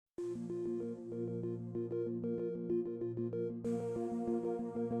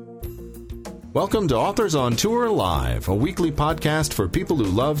Welcome to Authors on Tour Live, a weekly podcast for people who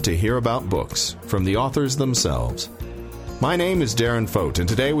love to hear about books from the authors themselves. My name is Darren Fote, and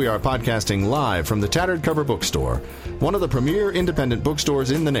today we are podcasting live from the Tattered Cover Bookstore, one of the premier independent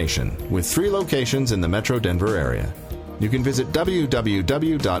bookstores in the nation, with 3 locations in the Metro Denver area. You can visit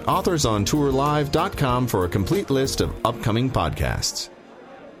www.authorsontourlive.com for a complete list of upcoming podcasts.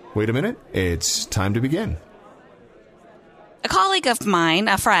 Wait a minute, it's time to begin. A colleague of mine,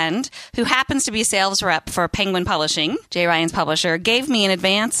 a friend, who happens to be a sales rep for Penguin Publishing, Jay Ryan's publisher, gave me an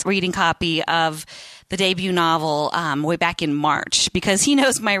advance reading copy of the debut novel way back in March because he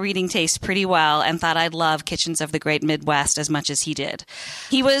knows my reading taste pretty well and thought I'd love Kitchens of the Great Midwest as much as he did.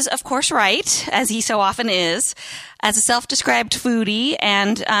 He was, of course, right, as he so often is. As a self-described foodie,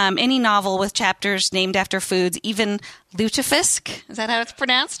 and any novel with chapters named after foods, even lutefisk, is that how it's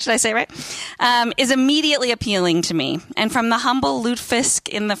pronounced? Did I say it right? Is immediately appealing to me. And from the humble lutefisk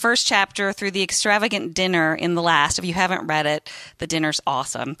in the first chapter through the extravagant dinner in the last, if you haven't read it, the dinner's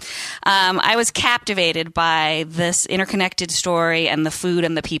awesome. I was captivated by this interconnected story and the food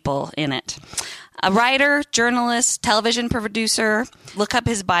and the people in it. A writer, journalist, television producer. Look up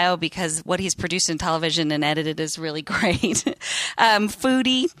his bio because what he's produced in television and edited is really great.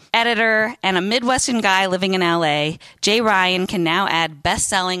 Foodie, editor, and a Midwestern guy living in L.A., Jay Ryan can now add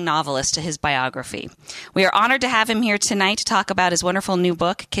best-selling novelist to his biography. We are honored to have him here tonight to talk about his wonderful new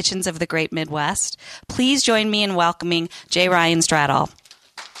book, Kitchens of the Great Midwest. Please join me in welcoming Jay Ryan Stradal.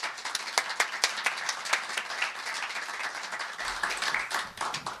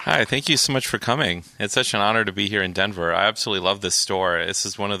 Hi, thank you so much for coming. It's such an honor to be here in Denver. I absolutely love this store. This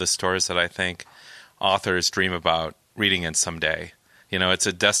is one of the stores that I think authors dream about reading in someday. You know, it's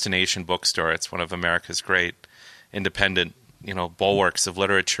a destination bookstore. It's one of America's great independent, bulwarks of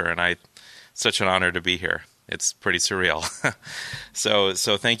literature, and it's such an honor to be here. It's pretty surreal. So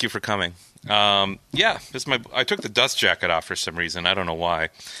thank you for coming. I took the dust jacket off for some reason. I don't know why.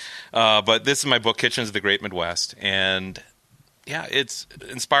 But this is my book, Kitchens of the Great Midwest, and yeah, it's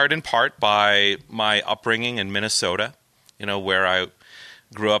inspired in part by my upbringing in Minnesota, where I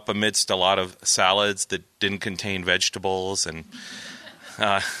grew up amidst a lot of salads that didn't contain vegetables and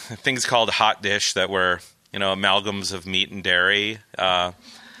things called hot dish that were, amalgams of meat and dairy. And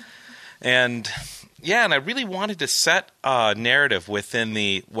I really wanted to set a narrative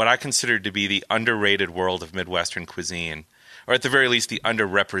within what I considered to be the underrated world of Midwestern cuisine. Or at the very least, the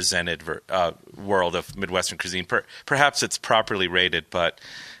underrepresented world of Midwestern cuisine. Perhaps it's properly rated, but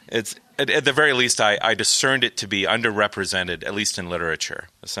it's at the very least, I discerned it to be underrepresented, at least in literature.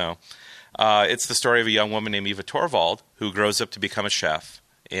 So it's the story of a young woman named Eva Torvald who grows up to become a chef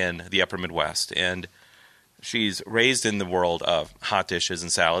in the upper Midwest. And she's raised in the world of hot dishes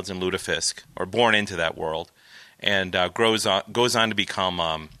and salads and lutefisk, or born into that world, and goes on to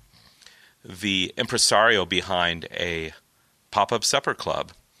become the impresario behind a pop-up supper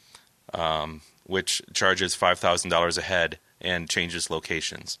club, which charges $5,000 a head and changes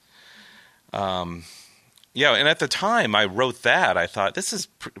locations. And at the time I wrote that, I thought, this is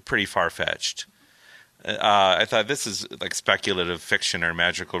pretty far-fetched. I thought this is like speculative fiction or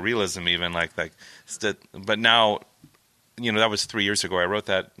magical realism even. But now, that was 3 years ago I wrote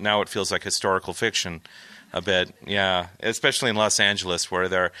that. Now it feels like historical fiction a bit, yeah, especially in Los Angeles, where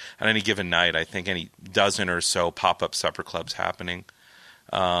there, on any given night, I think any dozen or so pop-up supper clubs happening.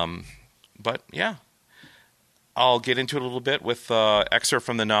 But yeah, I'll get into it a little bit with excerpt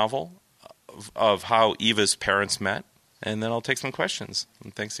from the novel of how Eva's parents met, and then I'll take some questions.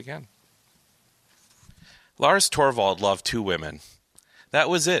 And thanks again. Lars Torvald loved 2 women. That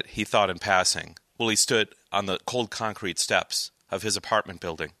was it, he thought in passing, while he stood on the cold concrete steps of his apartment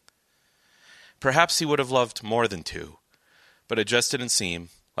building. Perhaps he would have loved more than 2, but it just didn't seem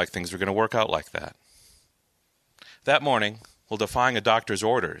like things were going to work out like that. That morning, while defying a doctor's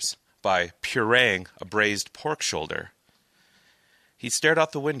orders by pureeing a braised pork shoulder, he stared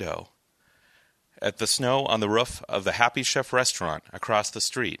out the window at the snow on the roof of the Happy Chef restaurant across the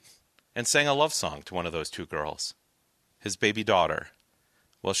street and sang a love song to one of those 2 girls, his baby daughter,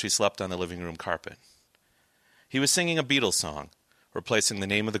 while she slept on the living room carpet. He was singing a Beatles song, replacing the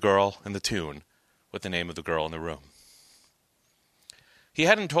name of the girl and the tune with the name of the girl in the room. He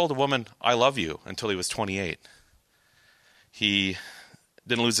hadn't told a woman, "I love you," until he was 28. He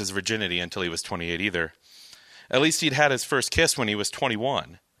didn't lose his virginity until he was 28 either. At least he'd had his first kiss when he was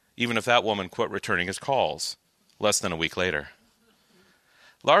 21, even if that woman quit returning his calls less than a week later.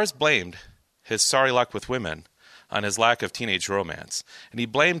 Lars blamed his sorry luck with women on his lack of teenage romance, and he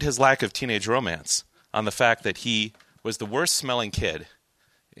blamed his lack of teenage romance on the fact that he was the worst-smelling kid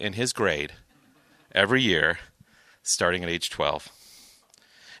in his grade every year, starting at age 12.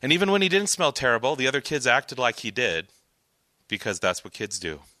 And even when he didn't smell terrible, the other kids acted like he did, because that's what kids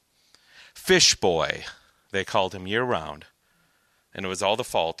do. Fish boy, they called him year-round, and it was all the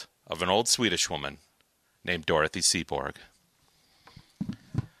fault of an old Swedish woman named Dorothy Seaborg.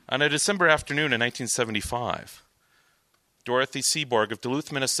 On a December afternoon in 1975, Dorothy Seaborg of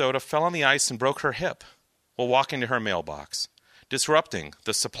Duluth, Minnesota, fell on the ice and broke her hip while walking to her mailbox, disrupting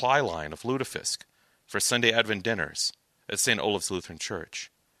the supply line of lutefisk for Sunday Advent dinners at St. Olaf's Lutheran Church.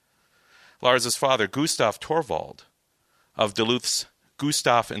 Lars's father, Gustav Torvald, of Duluth's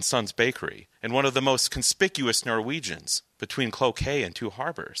Gustav and Sons Bakery, and one of the most conspicuous Norwegians between Cloquet and Two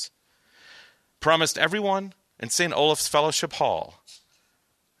Harbors, promised everyone in St. Olaf's Fellowship Hall,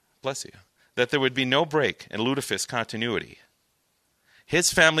 bless you, that there would be no break in lutefisk continuity.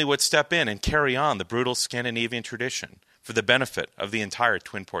 His family would step in and carry on the brutal Scandinavian tradition for the benefit of the entire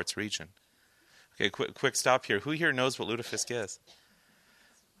Twin Ports region. Okay, quick stop here. Who here knows what lutefisk is?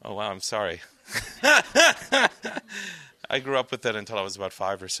 Oh, wow, I'm sorry. I grew up with it until I was about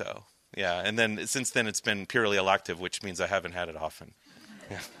 5 or so. Yeah, and then since then it's been purely elective, which means I haven't had it often.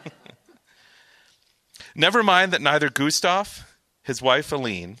 Yeah. Never mind that neither Gustav, his wife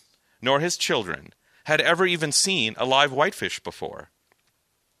Aline, nor his children had ever even seen a live whitefish before,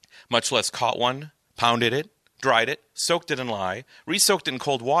 much less caught one, pounded it, dried it, soaked it in lye, re-soaked it in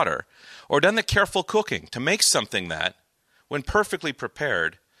cold water, or done the careful cooking to make something that, when perfectly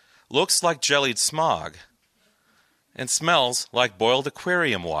prepared, looks like jellied smog and smells like boiled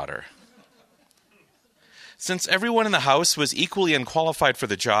aquarium water. Since everyone in the house was equally unqualified for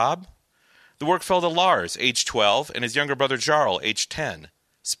the job, the work fell to Lars, age 12, and his younger brother Jarl, age 10,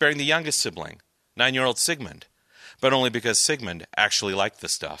 sparing the youngest sibling, 9-year-old Sigmund, but only because Sigmund actually liked the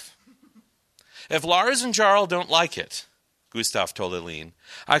stuff. If Lars and Jarl don't like it, Gustav told Aline,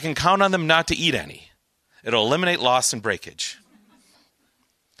 I can count on them not to eat any. It'll eliminate loss and breakage.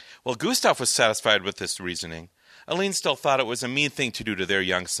 While Gustav was satisfied with this reasoning, Aline still thought it was a mean thing to do to their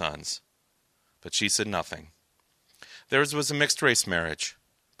young sons. But she said nothing. Theirs was a mixed-race marriage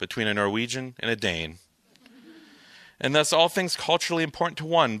between a Norwegian and a Dane. And thus all things culturally important to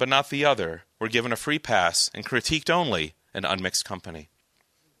one but not the other were given a free pass and critiqued only in unmixed company.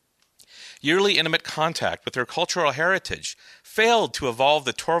 Yearly intimate contact with their cultural heritage failed to evolve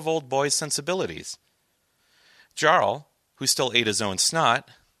the Torvald boys' sensibilities. Jarl, who still ate his own snot,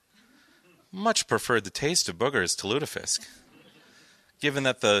 much preferred the taste of boogers to lutefisk, given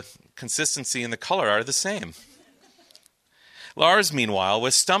that the consistency and the color are the same. Lars, meanwhile,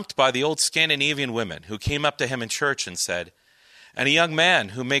 was stumped by the old Scandinavian women who came up to him in church and said, and a young man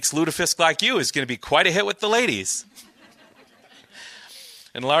who makes lutefisk like you is going to be quite a hit with the ladies.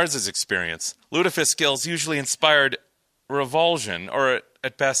 In Lars's experience, lutefisk skills usually inspired revulsion, or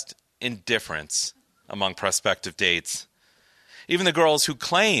at best, indifference among prospective dates. Even the girls who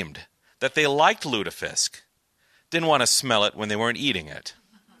claimed that they liked lutefisk didn't want to smell it when they weren't eating it,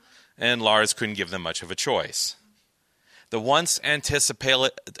 and Lars couldn't give them much of a choice. The once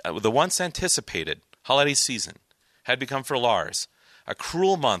anticipated holiday season had become for Lars a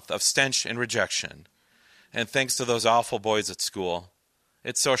cruel month of stench and rejection, and thanks to those awful boys at school,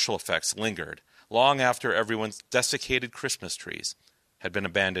 its social effects lingered long after everyone's desiccated Christmas trees had been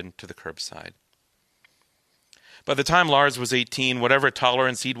abandoned to the curbside. By the time Lars was 18, whatever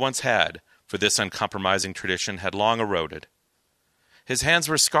tolerance he'd once had for this uncompromising tradition had long eroded. His hands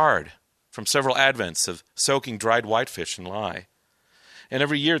were scarred from several advents of soaking dried whitefish in lye, and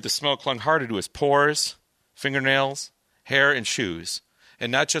every year the smell clung harder to his pores, fingernails, hair, and shoes,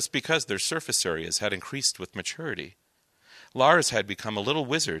 and not just because their surface areas had increased with maturity. Lars had become a little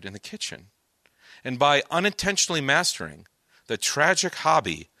wizard in the kitchen, and by unintentionally mastering the tragic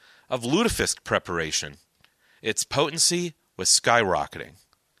hobby of lutefisk preparation, its potency was skyrocketing.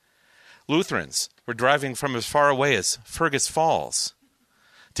 Lutherans were driving from as far away as Fergus Falls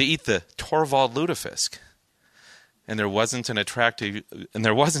to eat the Torvald lutefisk, and there wasn't an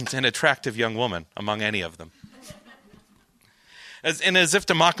attractive young woman among any of them. As if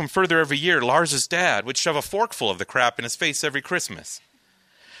to mock him further every year, Lars's dad would shove a forkful of the crap in his face every Christmas.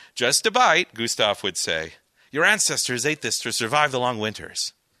 Just a bite, Gustav would say. Your ancestors ate this to survive the long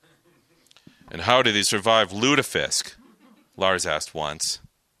winters. And how do they survive lutefisk? Lars asked once.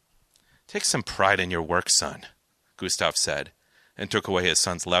 Take some pride in your work, son, Gustav said, and took away his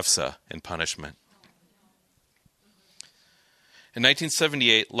son's lefse in punishment. In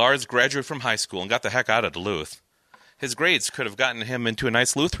 1978, Lars graduated from high school and got the heck out of Duluth. His grades could have gotten him into a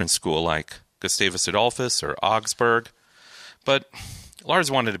nice Lutheran school like Gustavus Adolphus or Augsburg, but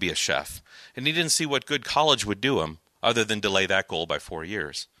Lars wanted to be a chef, and he didn't see what good college would do him other than delay that goal by 4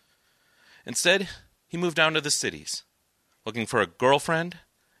 years. Instead, he moved down to the cities, looking for a girlfriend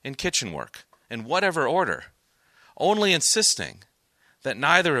in kitchen work, in whatever order, only insisting that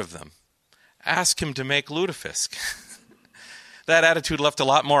neither of them ask him to make lutefisk. That attitude left a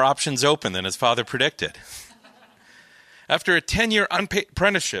lot more options open than his father predicted. After a 10-year unpaid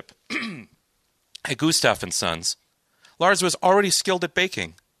apprenticeship at Gustav & Sons, Lars was already skilled at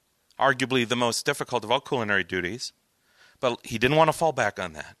baking, arguably the most difficult of all culinary duties, but he didn't want to fall back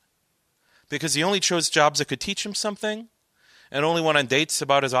on that because he only chose jobs that could teach him something and only went on dates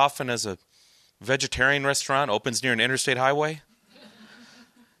about as often as a vegetarian restaurant opens near an interstate highway.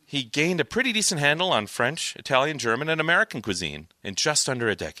 He gained a pretty decent handle on French, Italian, German, and American cuisine in just under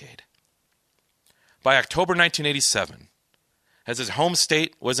a decade. By October 1987, as his home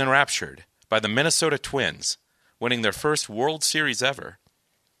state was enraptured by the Minnesota Twins winning their first World Series ever,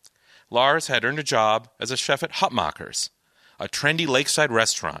 Lars had earned a job as a chef at Hutmacher's, a trendy lakeside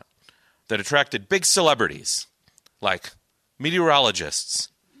restaurant that attracted big celebrities like meteorologists,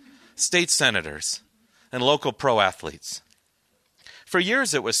 state senators, and local pro athletes. For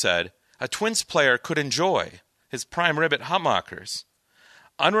years, it was said, a Twins player could enjoy his prime rib at Hutmacher's,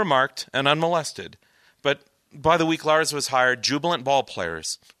 unremarked and unmolested, but by the week Lars was hired, jubilant ball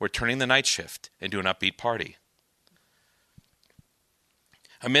players were turning the night shift into an upbeat party.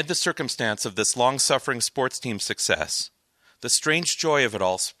 Amid the circumstance of this long-suffering sports team's success, the strange joy of it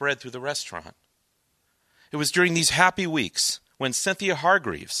all spread through the restaurant. It was during these happy weeks when Cynthia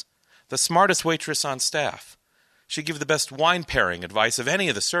Hargreaves, the smartest waitress on staff, she gave the best wine pairing advice of any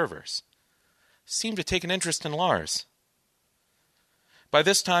of the servers, seemed to take an interest in Lars. By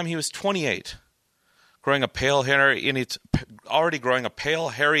this time, he was 28, already growing a pale,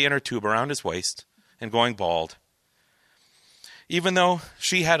 hairy inner tube around his waist and going bald. Even though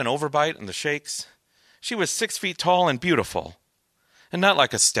she had an overbite and the shakes, she was 6 feet tall and beautiful, and not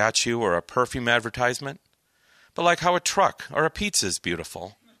like a statue or a perfume advertisement, but like how a truck or a pizza is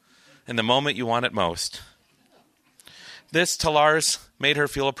beautiful in the moment you want it most. This, to Lars, made her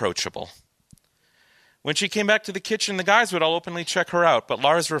feel approachable. When she came back to the kitchen, the guys would all openly check her out, but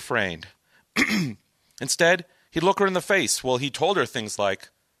Lars refrained. Instead, he'd look her in the face while he told her things like,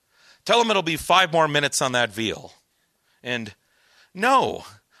 "Tell him it'll be 5 more minutes on that veal." And, "No,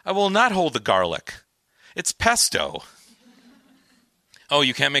 I will not hold the garlic. It's pesto." "Oh,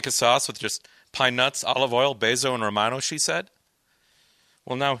 you can't make a sauce with just pine nuts, olive oil, basil, and Romano," she said.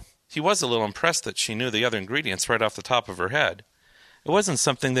 Well, now, he was a little impressed that she knew the other ingredients right off the top of her head. It wasn't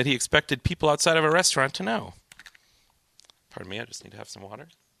something that he expected people outside of a restaurant to know. Pardon me, I just need to have some water.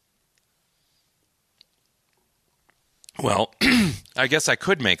 "Well, I guess I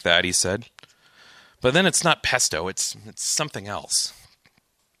could make that," he said. "But then it's not pesto, it's something else."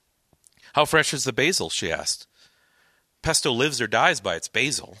 "How fresh is the basil?" she asked. "Pesto lives or dies by its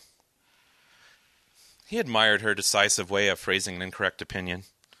basil." He admired her decisive way of phrasing an incorrect opinion.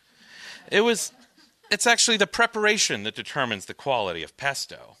 It's actually the preparation that determines the quality of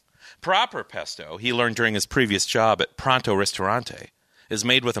pesto. Proper pesto, he learned during his previous job at Pronto Ristorante, is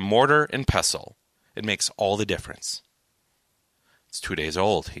made with a mortar and pestle. It makes all the difference. "It's 2 days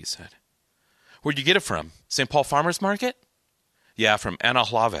old," he said. "Where'd you get it from? St. Paul Farmers Market?" "Yeah, from Anna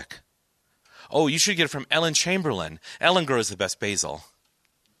Hlavik." "Oh, you should get it from Ellen Chamberlain. Ellen grows the best basil."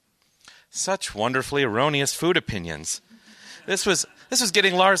 Such wonderfully erroneous food opinions. This was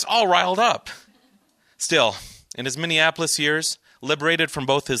getting Lars all riled up. Still, in his Minneapolis years, liberated from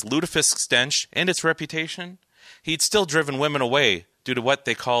both his lutefisk stench and its reputation, he'd still driven women away due to what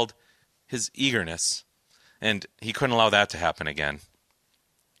they called his eagerness, and he couldn't allow that to happen again.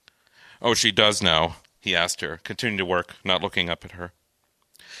 "Oh, she does now?" he asked her, continuing to work, not looking up at her.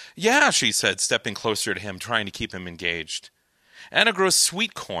 "Yeah," she said, stepping closer to him, trying to keep him engaged. "Anna grows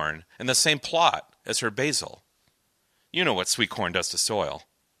sweet corn in the same plot as her basil. You know what sweet corn does to soil."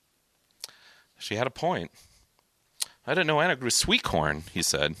 She had a point. "I didn't know Anna grew sweet corn," he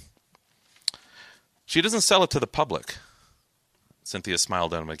said. "She doesn't sell it to the public." Cynthia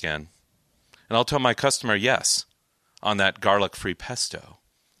smiled at him again. "And I'll tell my customer yes on that garlic-free pesto."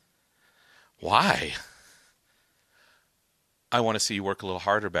 "Why?" "I want to see you work a little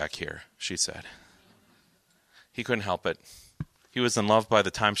harder back here," she said. He couldn't help it. He was in love by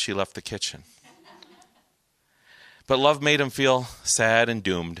the time she left the kitchen. But love made him feel sad and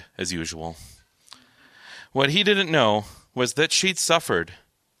doomed, as usual. What he didn't know was that she'd suffered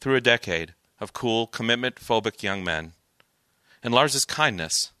through a decade of cool, commitment-phobic young men. And Lars's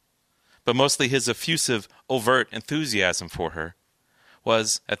kindness, but mostly his effusive, overt enthusiasm for her,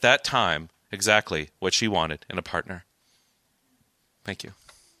 was, at that time, exactly what she wanted in a partner. Thank you.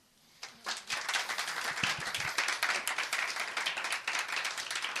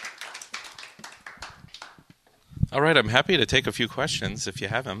 All right, I'm happy to take a few questions if you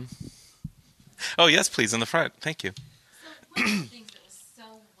have them. Oh, yes, please, in the front. Thank you. So one of the things that was so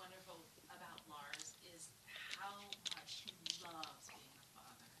wonderful about Lars is how much he loves being a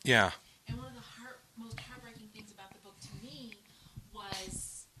father. Yeah. And one of the most heartbreaking things about the book to me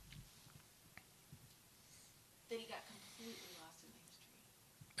was that he got completely lost in the history.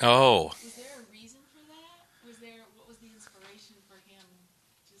 Oh. Was there a reason for that? What was the inspiration for him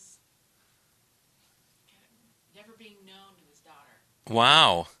just kind of never being known to his daughter?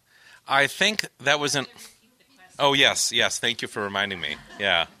 Wow. I think that was an... Oh, yes. Thank you for reminding me.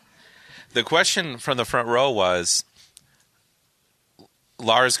 Yeah. The question from the front row was,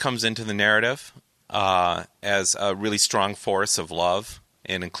 Lars comes into the narrative as a really strong force of love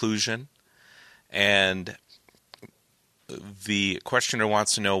and inclusion. And the questioner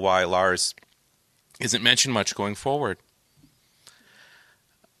wants to know why Lars isn't mentioned much going forward.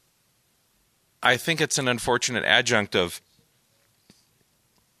 I think it's an unfortunate adjunct of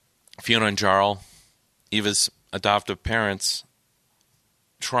Fiona and Jarl, Eva's adoptive parents,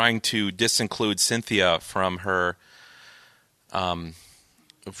 trying to disinclude Cynthia from her, from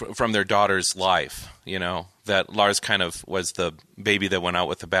their daughter's life. You know, that Lars kind of was the baby that went out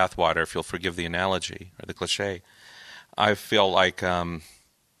with the bathwater, if you'll forgive the analogy or the cliche. I feel like, if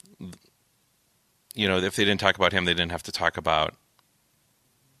they didn't talk about him, they didn't have to talk about,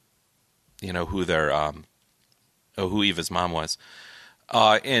 who their, who Eva's mom was.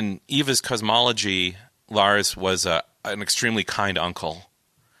 In Eva's cosmology, Lars was an extremely kind uncle.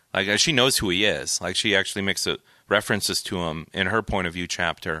 Like, she knows who he is. Like, she actually makes references to him in her point of view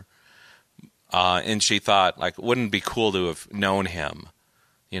chapter. And she thought, like, wouldn't it be cool to have known him,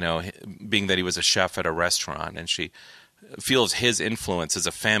 being that he was a chef at a restaurant. And she feels his influence as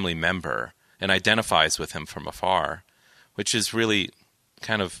a family member and identifies with him from afar, which is really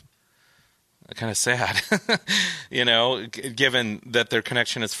kind of sad, given that their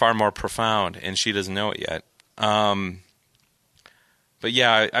connection is far more profound and she doesn't know it yet. But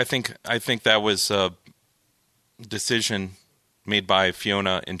yeah, I think that was a decision made by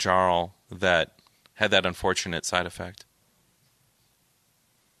Fiona and Jarl that had that unfortunate side effect.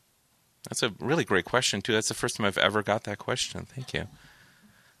 That's a really great question, too. That's the first time I've ever got that question. Thank you.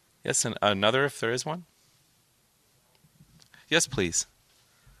 Yes, and another, if there is one? Yes, please.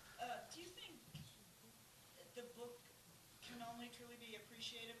 Do you think the book can only truly be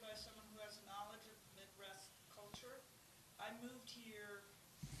appreciated by someone who has knowledge of Midwest culture? I moved here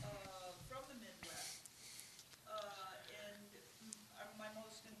from the Midwest, and my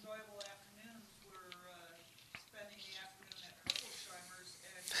most enjoyable afternoons were spending the afternoon at Herbolsheimer's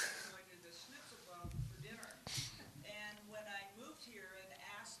and going to the Schnitzelbank for dinner. And when I moved here and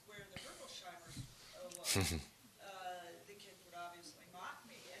asked where the Herbolsheimer's was, the kids would obviously mock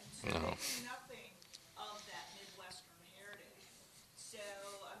me. And so they knew nothing of that Midwestern heritage. So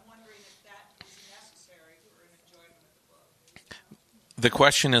I'm wondering if that is necessary for an enjoyment of the book. The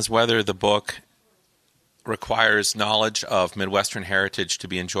question is whether the book requires knowledge of Midwestern heritage to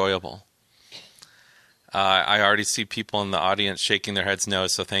be enjoyable. I already see people in the audience shaking their heads no,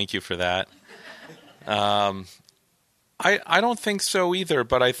 so thank you for that. I don't think so either,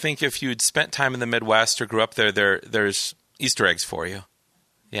 but I think if you'd spent time in the Midwest or grew up there, there's Easter eggs for you.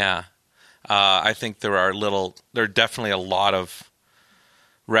 Yeah. I think there are definitely a lot of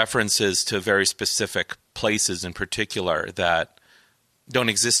references to very specific places in particular that don't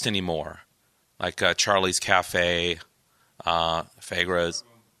exist anymore, like Charlie's Cafe, Fagra's.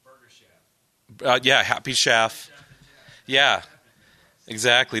 Happy Chef. Yeah,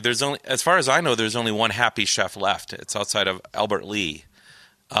 exactly. There's only, as far as I know, there's only one Happy Chef left. It's outside of Albert Lee.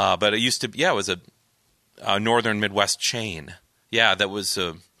 But it used to be, it was a northern Midwest chain. Yeah, that was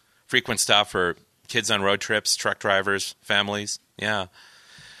a frequent stop for kids on road trips, truck drivers, families. Yeah.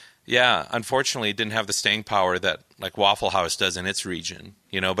 Yeah, unfortunately, it didn't have the staying power that like Waffle House does in its region,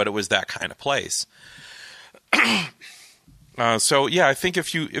 but it was that kind of place. So yeah, I think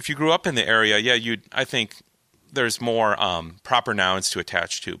if you grew up in the area, I think there's more proper nouns to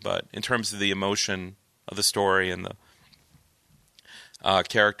attach to. But in terms of the emotion of the story and the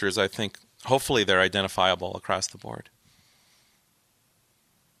characters, I think hopefully they're identifiable across the board.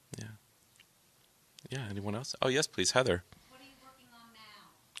 Yeah. Yeah. Anyone else? Oh yes, please, Heather. What are you working on now?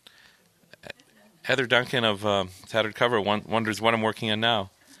 Heather Duncan of Tattered Cover wonders what I'm working on now.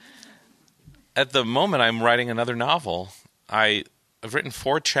 At the moment, I'm writing another novel. I've written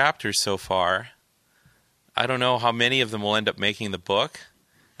 4 chapters so far. I don't know how many of them will end up making the book.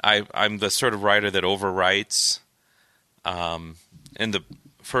 I'm the sort of writer that overwrites. In the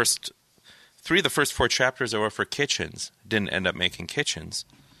first 3 of the first 4 chapters were for kitchens. Didn't end up making kitchens.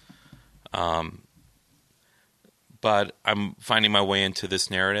 but I'm finding my way into this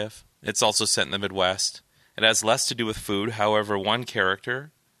narrative. It's also set in the Midwest. It has less to do with food. However, one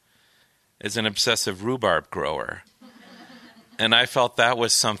character is an obsessive rhubarb grower. And I felt that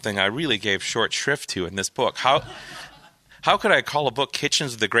was something I really gave short shrift to in this book. How could I call a book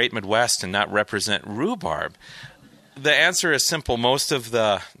Kitchens of the Great Midwest and not represent rhubarb? The answer is simple. Most of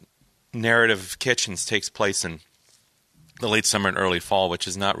the narrative of kitchens takes place in the late summer and early fall, which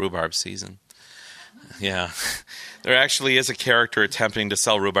is not rhubarb season. Yeah. There actually is a character attempting to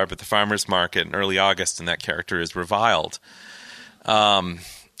sell rhubarb at the farmer's market in early August, and that character is reviled.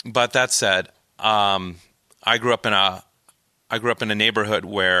 But that said, I grew up in a neighborhood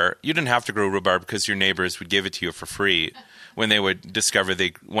where you didn't have to grow rhubarb because your neighbors would give it to you for free when they would discover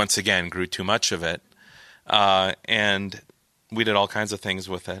they once again grew too much of it. And we did all kinds of things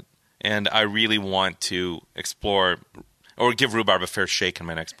with it. And I really want to explore or give rhubarb a fair shake in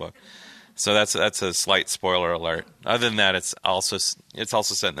my next book. So that's a slight spoiler alert. Other than that, it's also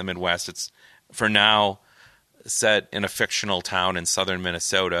set in the Midwest. It's for now set in a fictional town in southern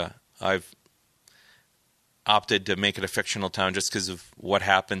Minnesota. I've opted to make it a fictional town just because of what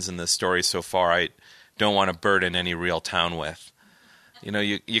happens in the story so far. I don't want to burden any real town with. You know,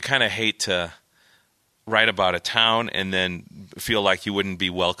 you kind of hate to write about a town and then feel like you wouldn't be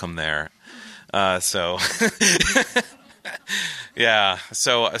welcome there. Yeah.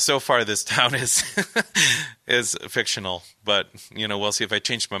 So far this town is fictional, but we'll see if I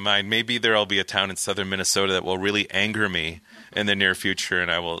change my mind. Maybe there'll be a town in southern Minnesota that will really anger me in the near future,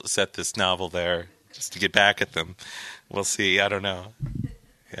 and I will set this novel there just to get back at them. We'll see. I don't know.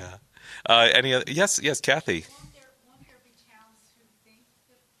 Yeah. Any other? Yes, Kathy. Won't there be towns who think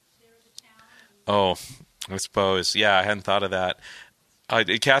that they're the town? Oh, I suppose. Yeah, I hadn't thought of that.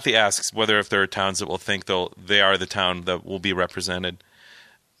 Kathy asks whether if there are towns that will think they are the town that will be represented.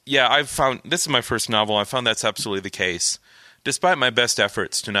 Yeah, I've found, this is my first novel, I found that's absolutely the case. Despite my best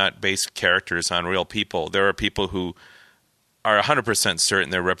efforts to not base characters on real people, there are people who are 100% certain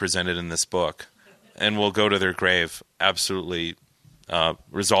they're represented in this book and will go to their grave absolutely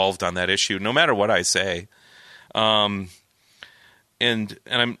resolved on that issue, no matter what I say. And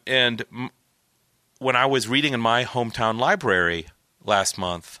when I was reading in my hometown library last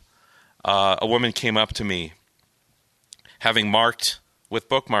month, a woman came up to me, having marked with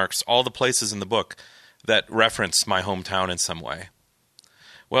bookmarks all the places in the book that reference my hometown in some way.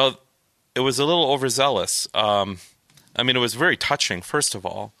 Well, it was a little overzealous. It was very touching. First of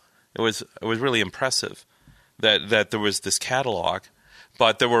all, it was really impressive that there was this catalog,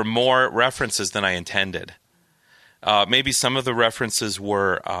 but there were more references than I intended. Maybe some of the references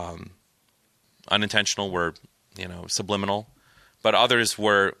were unintentional, were subliminal. But others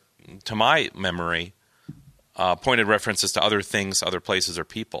were, to my memory, pointed references to other things, other places, or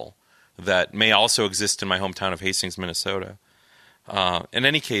people that may also exist in my hometown of Hastings, Minnesota. In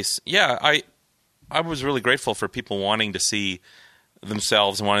any case, yeah, I was really grateful for people wanting to see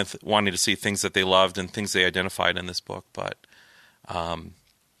themselves and wanting to see things that they loved and things they identified in this book. But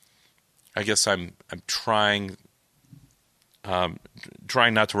I guess I'm trying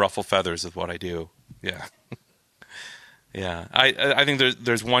not to ruffle feathers with what I do. Yeah. Yeah, I think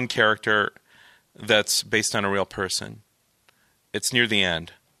there's one character that's based on a real person. It's near the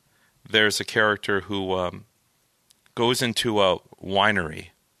end. There's a character who goes into a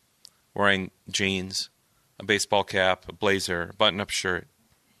winery wearing jeans, a baseball cap, a blazer, a button-up shirt.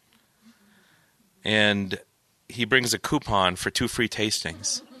 And he brings a coupon for 2 free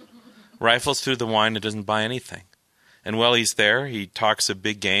tastings, rifles through the wine and doesn't buy anything. And while he's there, he talks a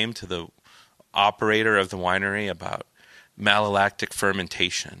big game to the operator of the winery about malolactic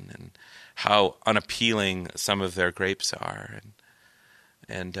fermentation and how unappealing some of their grapes are,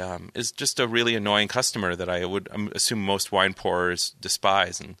 and is just a really annoying customer that I would assume most wine pourers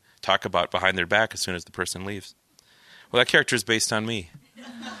despise and talk about behind their back as soon as the person leaves. Well, that character is based on me.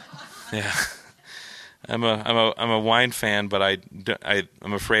 Yeah, I'm a wine fan, but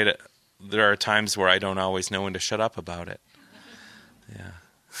I'm afraid there are times where I don't always know when to shut up about it. Yeah,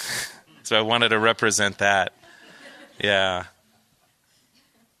 so I wanted to represent that. Yeah.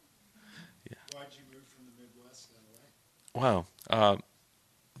 Why'd you move from the Midwest to LA? Wow.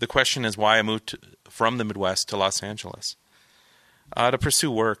 The question is why I moved from the Midwest to Los Angeles. To pursue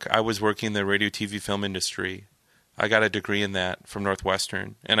work. I was working in the radio, TV, film industry. I got a degree in that from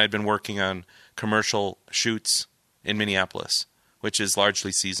Northwestern, and I'd been working on commercial shoots in Minneapolis, which is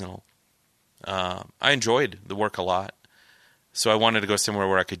largely seasonal. I enjoyed the work a lot, so I wanted to go somewhere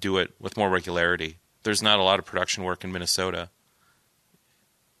where I could do it with more regularity. There's not a lot of production work in Minnesota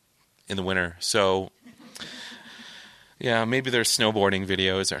in the winter. So Yeah, maybe there's snowboarding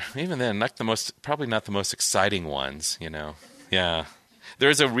videos, or even then, probably not the most exciting ones, Yeah.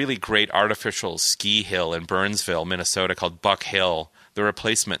 There's a really great artificial ski hill in Burnsville, Minnesota called Buck Hill. The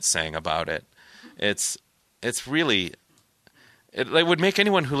Replacements sang about it. It's really, it would make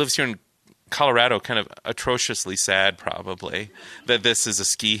anyone who lives here in Colorado kind of atrociously sad, probably, that this is a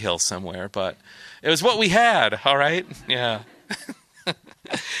ski hill somewhere, but it was what we had, all right? Yeah.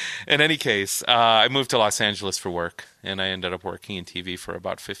 In any case, I moved to Los Angeles for work, and I ended up working in TV for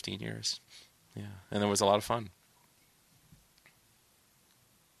about 15 years. Yeah, and it was a lot of fun.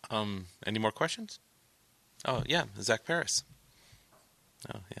 Any more questions? Oh, yeah, Zach Paris.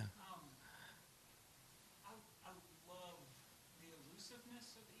 Oh, yeah. I love the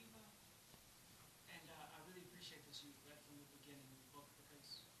elusiveness of Eva, and I really appreciate that you read from the beginning of the book,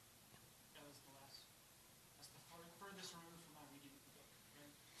 because that's the furthest removed from my reading of the book,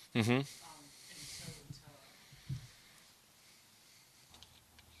 right? Mm-hmm. And so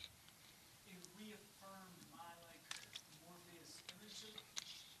it reaffirmed my Morpheus image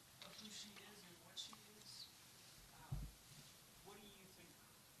of who she is and what she is. What do you think?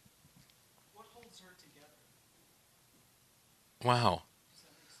 What holds her together? Wow. Does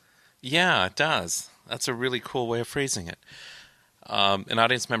that make sense? Yeah, it does. That's a really cool way of phrasing it. An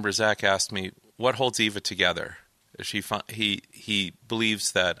audience member, Zach, asked me, what holds Eva together? He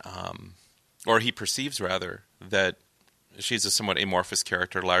believes that, or he perceives, rather, that she's a somewhat amorphous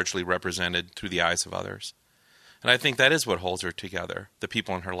character, largely represented through the eyes of others. And I think that is what holds her together, the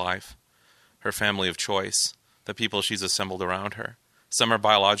people in her life, her family of choice, the people she's assembled around her. Some are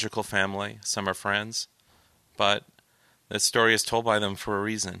biological family, some are friends, but the story is told by them for a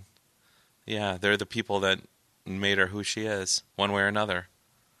reason. Yeah, they're the people that made her who she is, one way or another.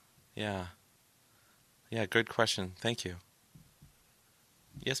 Yeah. Yeah, good question. Thank you.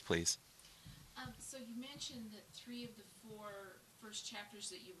 Yes, please. So you mentioned that 3 of the 4 first chapters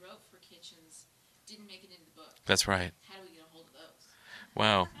that you wrote for Kitchens didn't make it into the book. That's right. How do we get a hold of those?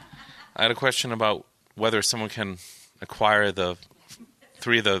 Wow. I had a question about whether someone can acquire the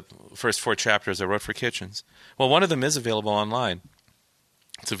 3 of the first 4 chapters I wrote for Kitchens. Well, one of them is available online.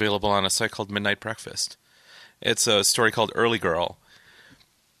 It's available on a site called Midnight Breakfast. It's a story called Early Girl.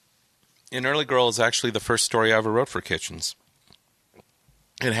 And Early Girl is actually the first story I ever wrote for Kitchens.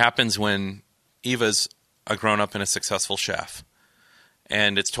 It happens when Eva's a grown-up and a successful chef.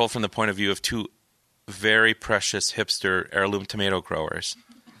 And it's told from the point of view of 2 very precious hipster heirloom tomato growers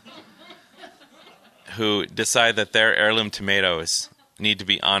who decide that their heirloom tomatoes need to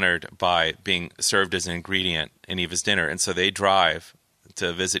be honored by being served as an ingredient in Eva's dinner. And so they drive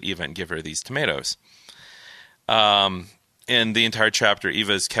to visit Eva and give her these tomatoes. In the entire chapter,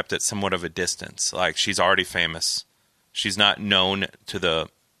 Eva is kept at somewhat of a distance. Like, she's already famous. She's not known to the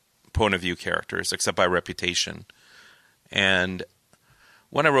point of view characters, except by reputation. And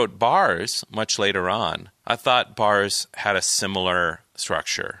when I wrote Bars, much later on, I thought Bars had a similar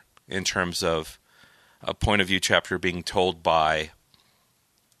structure in terms of a point of view chapter being told by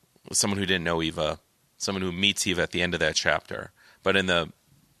someone who didn't know Eva, someone who meets Eva at the end of that chapter, but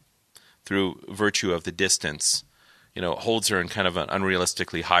through virtue of the distance, holds her in kind of an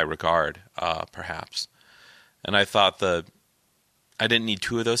unrealistically high regard, perhaps. And I thought I didn't need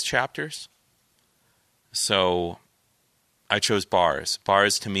 2 of those chapters, so I chose Bars.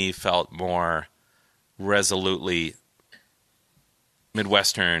 Bars, to me, felt more resolutely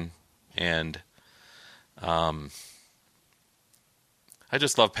Midwestern, and I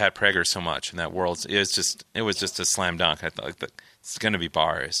just love Pat Prager so much in that world. It was just a slam dunk. I thought it's going to be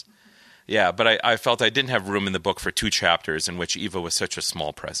Bars. Yeah, but I felt I didn't have room in the book for 2 chapters in which Eva was such a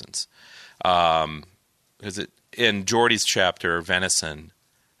small presence. Because in Geordie's chapter, Venison,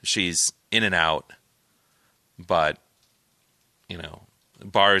 she's in and out, but,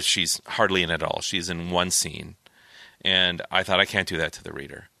 Bars, she's hardly in it at all. She's in one scene. And I thought, I can't do that to the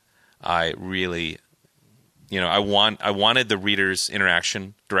reader. I really, I wanted the reader's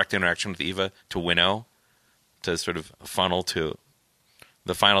direct interaction with Eva to winnow, to sort of funnel to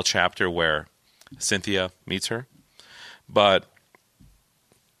the final chapter where Cynthia meets her. But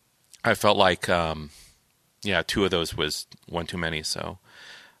I felt like, 2 of those was one too many. So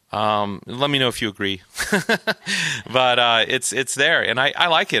let me know if you agree. But it's there, and I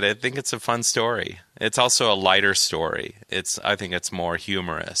like it. I think it's a fun story. It's also a lighter story. I think it's more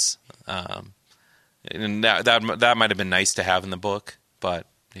humorous. And that might have been nice to have in the book, but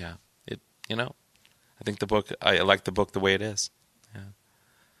yeah, I think I like the book the way it is.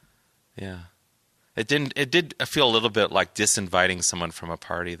 Yeah. It did feel a little bit like disinviting someone from a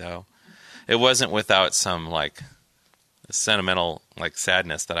party, though. It wasn't without some sentimental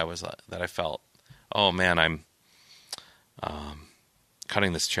sadness that I felt. Oh man,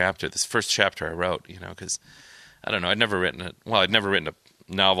 cutting this chapter, this first chapter I wrote, because I don't know, I'd never written a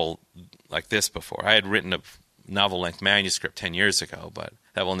novel like this before. I had written a novel-length manuscript 10 years ago, but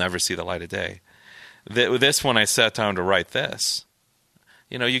that will never see the light of day. This one, I sat down to write this.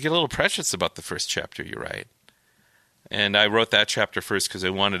 You get a little precious about the first chapter you write. And I wrote that chapter first because I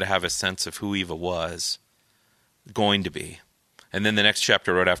wanted to have a sense of who Eva was going to be. And then the next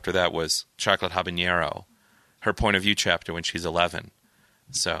chapter I wrote after that was Chocolate Habanero, her point of view chapter when she's 11.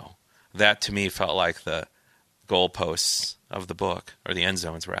 So that to me felt like the goalposts of the book, or the end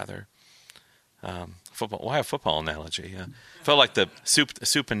zones rather. Football. Why a football analogy? Yeah, felt like the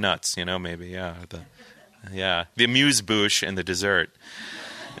soup and nuts. Maybe. Yeah, the amuse-bouche and the dessert.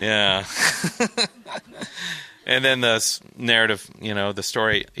 Yeah. And then the narrative, the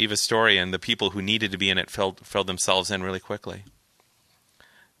story, Eva's story, and the people who needed to be in it filled themselves in really quickly.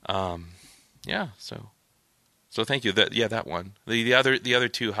 Yeah. So thank you. That one. The other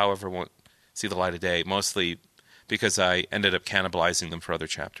two, however, won't see the light of day, mostly because I ended up cannibalizing them for other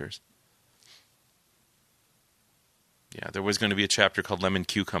chapters. Yeah, there was going to be a chapter called Lemon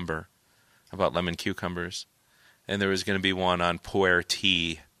Cucumber, about lemon cucumbers, and there was going to be one on pu'er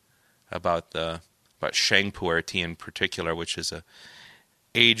tea, about Shang pu'er tea in particular, which is a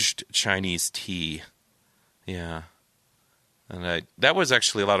aged Chinese tea. Yeah, and that was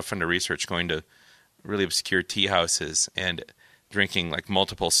actually a lot of fun to research, going to really obscure tea houses and drinking like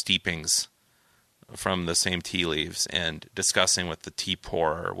multiple steepings from the same tea leaves and discussing with the tea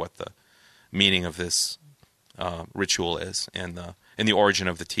pourer what the meaning of this ritual is and the origin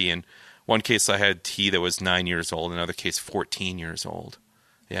of the tea. In one case, I had tea that was 9 years old. In another case, 14 years old.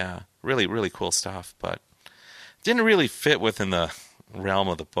 Yeah, really, really cool stuff. But didn't really fit within the realm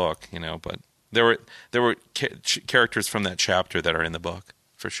of the book, But there were characters from that chapter that are in the book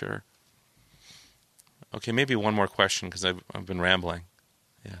for sure. Okay, maybe one more question because I've been rambling.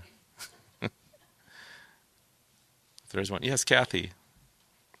 Yeah. If there's one, yes, Kathy.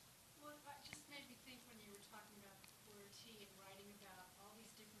 Well, it just made me think when you were talking about pu'er tea and writing about all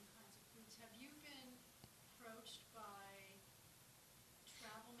these different kinds of foods. Have you been approached by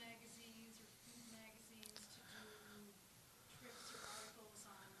travel magazines or food magazines to do trips or articles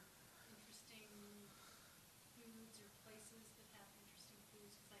on interesting foods or places that have interesting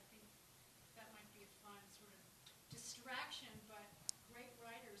foods? Because I think that might be a fun sort of distraction, but great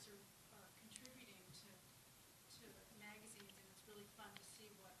writers are contributing to magazines, and it's really fun to see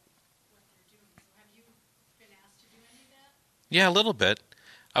what they're doing. So have you been asked to do any of that? Yeah, a little bit.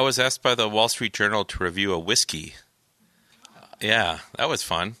 I was asked by the Wall Street Journal to review a whiskey. Yeah, that was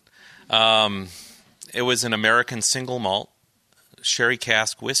fun. It was an American single malt sherry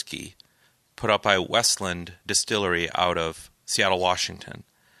cask whiskey put up by Westland Distillery out of Seattle, Washington.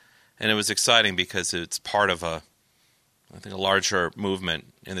 And it was exciting because it's part of a larger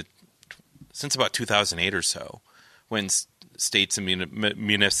movement since about 2008 or so, when states and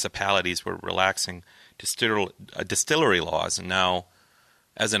municipalities were relaxing distillery laws. And now,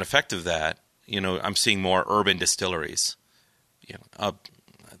 as an effect of that, I'm seeing more urban distilleries. I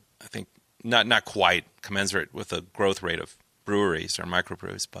think not quite commensurate with the growth rate of breweries or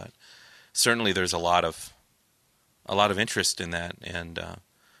microbrews, but certainly there's a lot of interest in that. And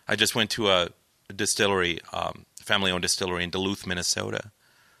I just went to a distillery, family-owned distillery in Duluth, Minnesota,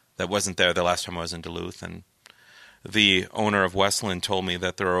 that wasn't there the last time I was in Duluth, and the owner of Westland told me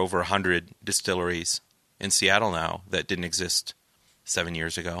that there are over 100 distilleries in Seattle now that didn't exist 7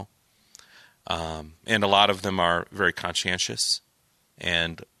 years ago. And a lot of them are very conscientious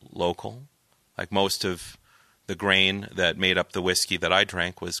and local. Like most of the grain that made up the whiskey that I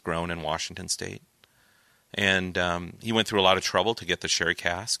drank was grown in Washington State. And he went through a lot of trouble to get the sherry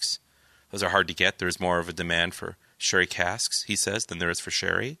casks. Those are hard to get. There's more of a demand for sherry casks, he says, than there is for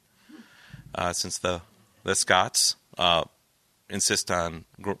sherry, since the Scots insist on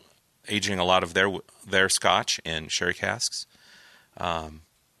aging a lot of their Scotch in sherry casks.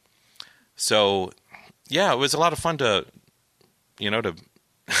 So, yeah, it was a lot of fun to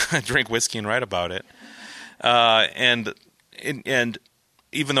drink whiskey and write about it. And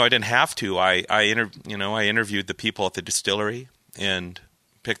even though I didn't have to, I interviewed the people at the distillery and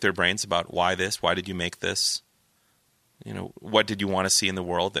picked their brains about why did you make this? What did you want to see in the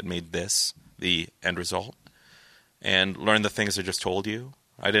world that made this the end result? And learn the things I just told you.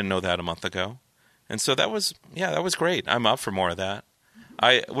 I didn't know that a month ago. And so that was great. I'm up for more of that.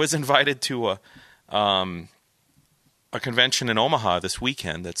 I was invited to a convention in Omaha this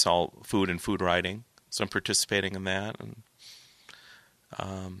weekend that's all food and food writing. So I'm participating in that. And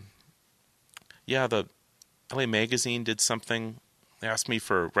the LA Magazine did something. They asked me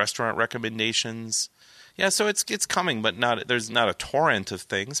for restaurant recommendations Yeah, so it's coming, but there's not a torrent of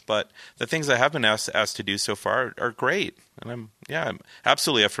things. But the things I have been asked to do so far are great, and I'm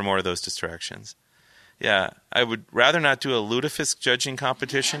absolutely up for more of those distractions. Yeah, I would rather not do a lutefisk judging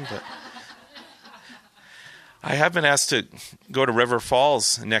competition, but I have been asked to go to River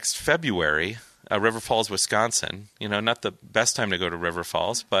Falls next February, River Falls, Wisconsin. Not the best time to go to River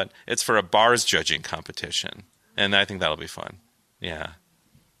Falls, but it's for a bars judging competition, and I think that'll be fun. Yeah.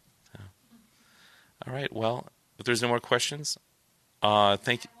 All right. Well, if there's no more questions,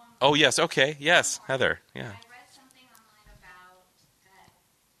 thank you. Oh, yes. Okay. Yes, Heather. Yeah. I read something online about that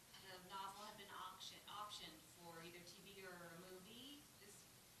the novel had been optioned for either TV or a movie.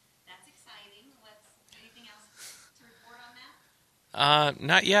 That's exciting. Anything else to report on that?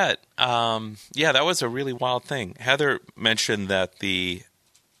 Not yet. Yeah, that was a really wild thing. Heather mentioned that the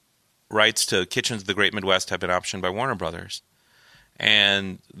rights to Kitchens of the Great Midwest have been optioned by Warner Brothers,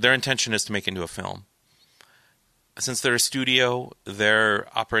 and their intention is to make it into a film. Since they're a studio, they're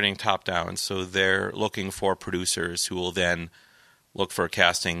operating top-down, so they're looking for producers who will then look for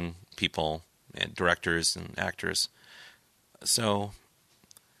casting people and directors and actors. So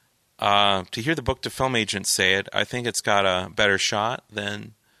to hear the book-to-film agent say it, I think it's got a better shot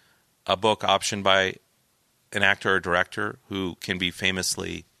than a book optioned by an actor or director who can be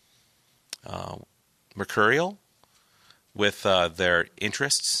famously mercurial with their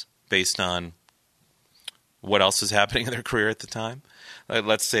interests based on what else is happening in their career at the time.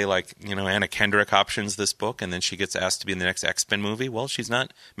 Let's say, Anna Kendrick options this book, and then she gets asked to be in the next X-Men movie. Well, she's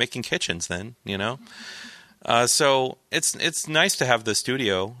not making Kitchens then, So it's nice to have the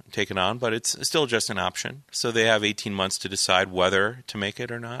studio take it on, but it's still just an option. So they have 18 months to decide whether to make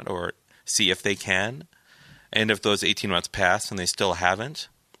it or not, or see if they can. And if those 18 months pass and they still haven't,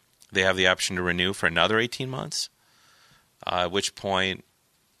 they have the option to renew for another 18 months, at which point,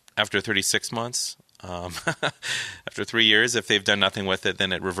 after 36 months, after 3 years, if they've done nothing with it,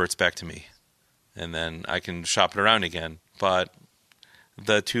 then it reverts back to me. And then I can shop it around again. But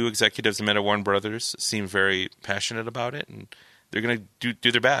the two executives at Warner Brothers seem very passionate about it, and they're going to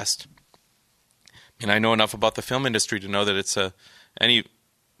do their best. And I know enough about the film industry to know that it's a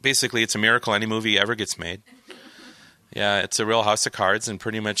miracle any movie ever gets made. Yeah, it's a real house of cards, and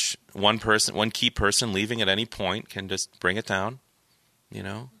pretty much one key person leaving at any point can just bring it down,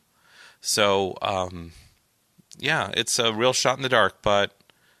 So, it's a real shot in the dark, but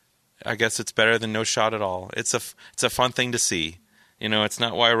I guess it's better than no shot at all. It's a fun thing to see. It's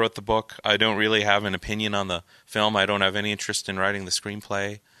not why I wrote the book. I don't really have an opinion on the film. I don't have any interest in writing the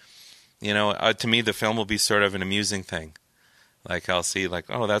screenplay. To me, the film will be sort of an amusing thing. I'll see,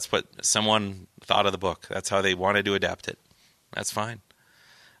 oh, that's what someone thought of the book. That's how they wanted to adapt it. That's fine.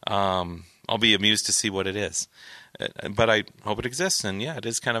 I'll be amused to see what it is. But I hope it exists, and yeah, it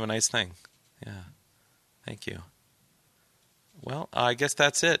is kind of a nice thing. Yeah. Thank you. Well, I guess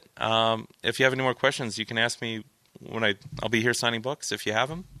that's it. If you have any more questions, you can ask me when I'll be here signing books if you have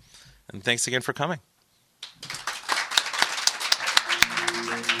them. And thanks again for coming.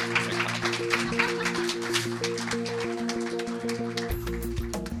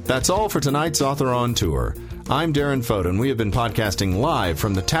 That's all for tonight's Author on Tour. I'm Darren Fote, and we have been podcasting live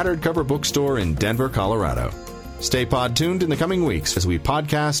from the Tattered Cover Bookstore in Denver, Colorado. Stay pod tuned in the coming weeks as we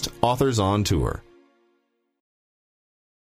podcast Authors on Tour.